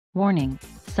Warning: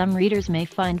 some readers may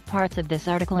find parts of this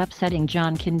article upsetting.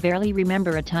 John can barely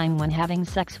remember a time when having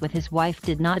sex with his wife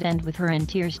did not end with her in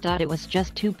tears. It was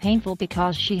just too painful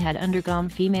because she had undergone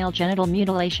female genital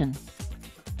mutilation.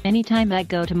 Anytime I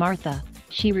go to Martha,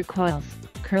 she recoils,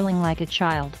 curling like a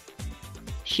child.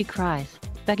 She cries,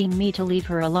 begging me to leave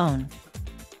her alone.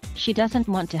 She doesn't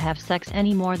want to have sex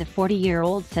anymore. The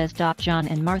 40-year-old says. John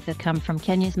and Martha come from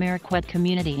Kenya's Marakwet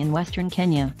community in western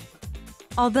Kenya.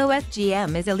 Although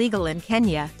FGM is illegal in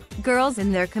Kenya, girls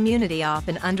in their community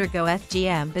often undergo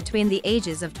FGM between the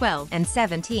ages of 12 and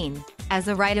 17, as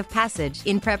a rite of passage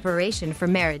in preparation for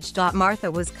marriage. Martha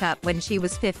was cut when she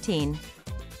was 15.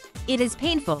 It is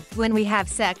painful when we have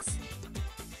sex.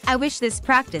 I wish this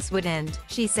practice would end,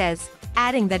 she says,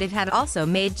 adding that it had also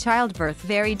made childbirth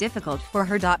very difficult for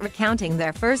her. Recounting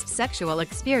their first sexual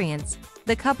experience,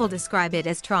 the couple describe it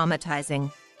as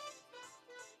traumatizing.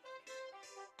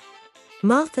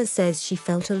 Martha says she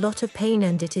felt a lot of pain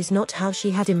and it is not how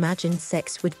she had imagined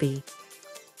sex would be.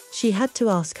 She had to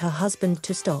ask her husband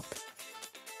to stop.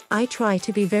 I try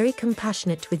to be very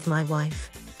compassionate with my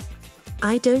wife.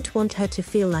 I don't want her to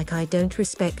feel like I don't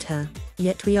respect her,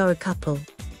 yet we are a couple.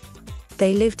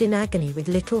 They lived in agony with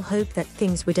little hope that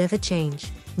things would ever change,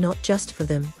 not just for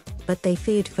them, but they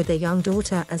feared for their young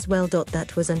daughter as well.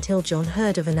 That was until John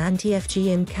heard of an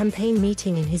anti-FGM campaign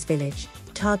meeting in his village,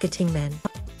 targeting men.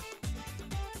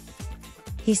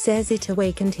 He says it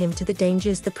awakened him to the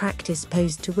dangers the practice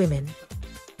posed to women.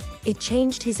 It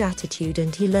changed his attitude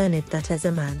and he learned that as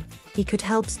a man, he could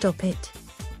help stop it.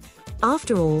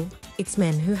 After all, it's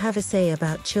men who have a say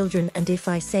about children, and if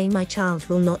I say my child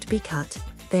will not be cut,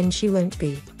 then she won't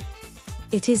be.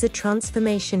 It is a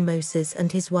transformation. Moses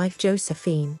and his wife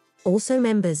Josephine, also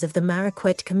members of the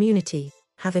Marakwet community,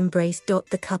 have embraced.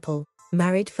 The couple,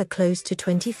 married for close to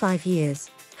 25 years,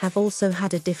 have also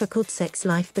had a difficult sex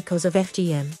life because of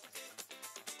FGM.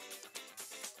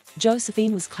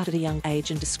 Josephine was cut at a young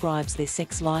age and describes their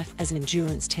sex life as an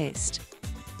endurance test.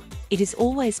 It is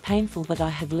always painful, but I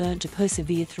have learned to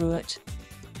persevere through it.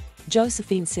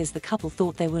 Josephine says the couple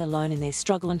thought they were alone in their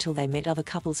struggle until they met other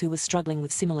couples who were struggling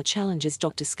with similar challenges.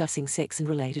 Discussing sex and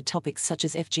related topics such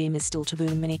as FGM is still taboo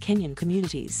in many Kenyan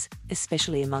communities,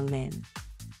 especially among men.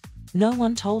 No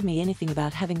one told me anything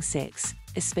about having sex,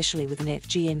 especially with an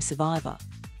FGM survivor.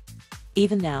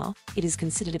 Even now, it is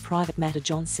considered a private matter,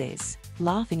 John says,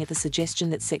 laughing at the suggestion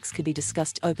that sex could be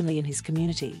discussed openly in his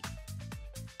community.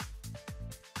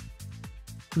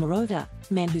 Moreover,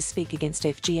 men who speak against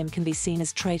FGM can be seen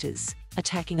as traitors,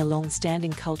 attacking a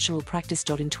long-standing cultural practice.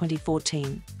 In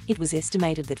 2014, it was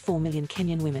estimated that 4 million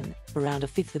Kenyan women, around a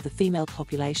fifth of the female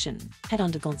population, had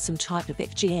undergone some type of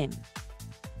FGM.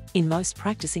 In most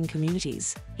practicing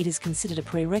communities, it is considered a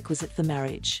prerequisite for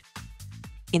marriage.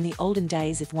 In the olden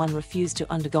days, if one refused to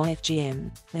undergo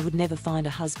FGM, they would never find a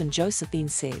husband, Josephine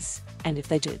says, and if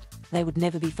they did, they would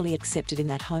never be fully accepted in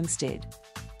that homestead.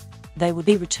 They would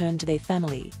be returned to their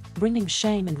family, bringing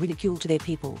shame and ridicule to their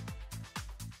people.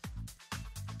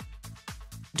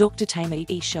 Dr.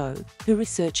 Tears.It, who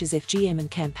researches FGM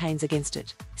and campaigns against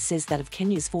it, says that of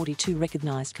Kenya's 42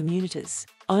 recognized communities,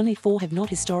 only 4 have not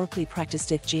historically practiced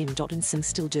FGM. And some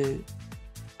still do.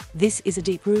 This is a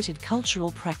deep-rooted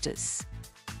cultural practice.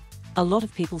 A lot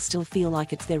of people still feel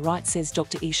like it's their right, says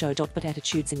Dr. It, but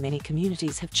attitudes in many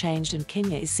communities have changed and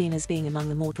Kenya is seen as being among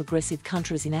the more progressive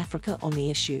countries in Africa on the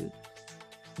issue.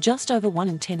 Just over 1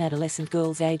 in 10 adolescent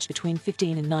girls aged between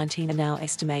 15 and 19 are now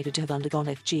estimated to have undergone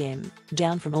FGM,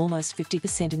 down from almost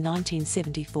 50% in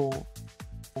 1974.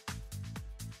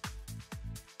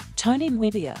 Tony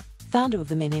Mwebia, founder of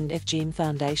the Men End FGM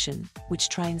Foundation, which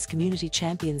trains community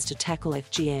champions to tackle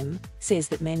FGM, says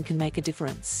that men can make a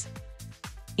difference.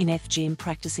 In FGM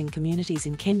practicing communities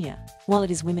in Kenya, while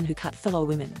it is women who cut fellow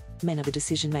women, men are the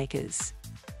decision makers.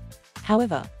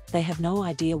 However, they have no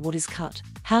idea what is cut,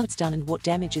 how it's done and what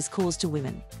damage is caused to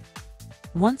women.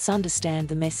 Once understand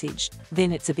the message,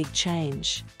 then it's a big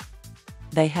change.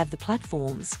 They have the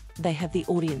platforms, they have the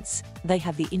audience, they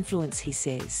have the influence, he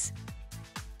says.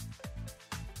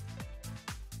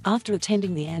 After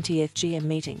attending the anti-FGM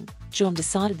meeting, John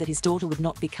decided that his daughter would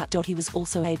not be cut. He was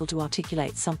also able to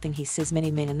articulate something he says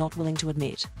many men are not willing to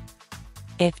admit.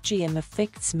 FGM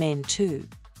affects men too.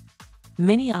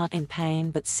 Many aren't in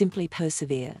pain but simply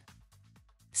persevere.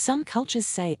 Some cultures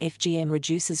say FGM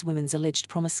reduces women's alleged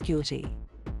promiscuity.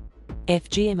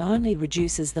 FGM only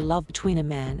reduces the love between a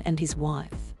man and his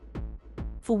wife.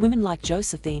 For women like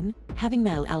Josephine, having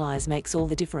male allies makes all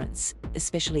the difference,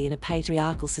 especially in a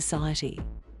patriarchal society.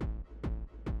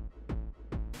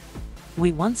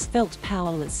 We once felt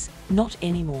powerless, not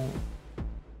anymore.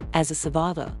 As a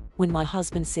survivor, When my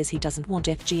husband says he doesn't want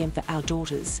FGM for our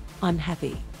daughters, I'm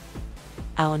happy.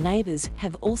 Our neighbors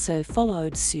have also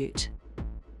followed suit.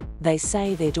 They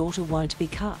say their daughter won't be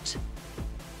cut.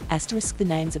 Asterisk, the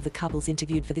names of the couples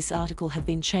interviewed for this article have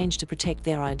been changed to protect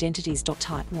their identities.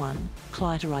 Type 1,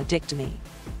 clitoridectomy.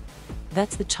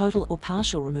 That's the total or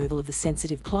partial removal of the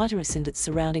sensitive clitoris and its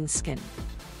surrounding skin.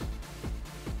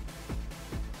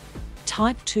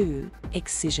 Type 2,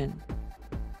 excision.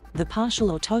 The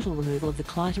partial or total removal of the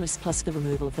clitoris plus the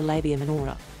removal of the labia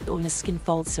minora, or inner skin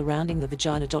folds surrounding the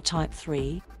vagina. Type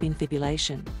 3,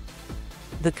 infibulation.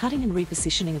 The cutting and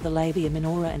repositioning of the labia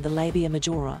minora and the labia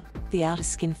majora, the outer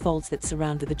skin folds that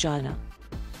surround the vagina.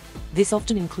 This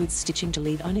often includes stitching to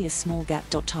leave only a small gap.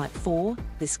 Type 4,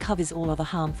 this covers all other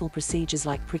harmful procedures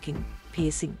like pricking,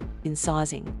 piercing,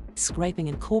 incising, scraping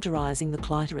and cauterizing the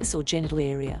clitoris or genital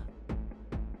area.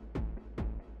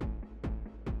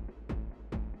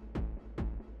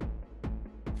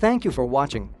 Thank you for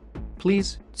watching.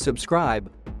 Please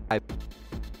subscribe.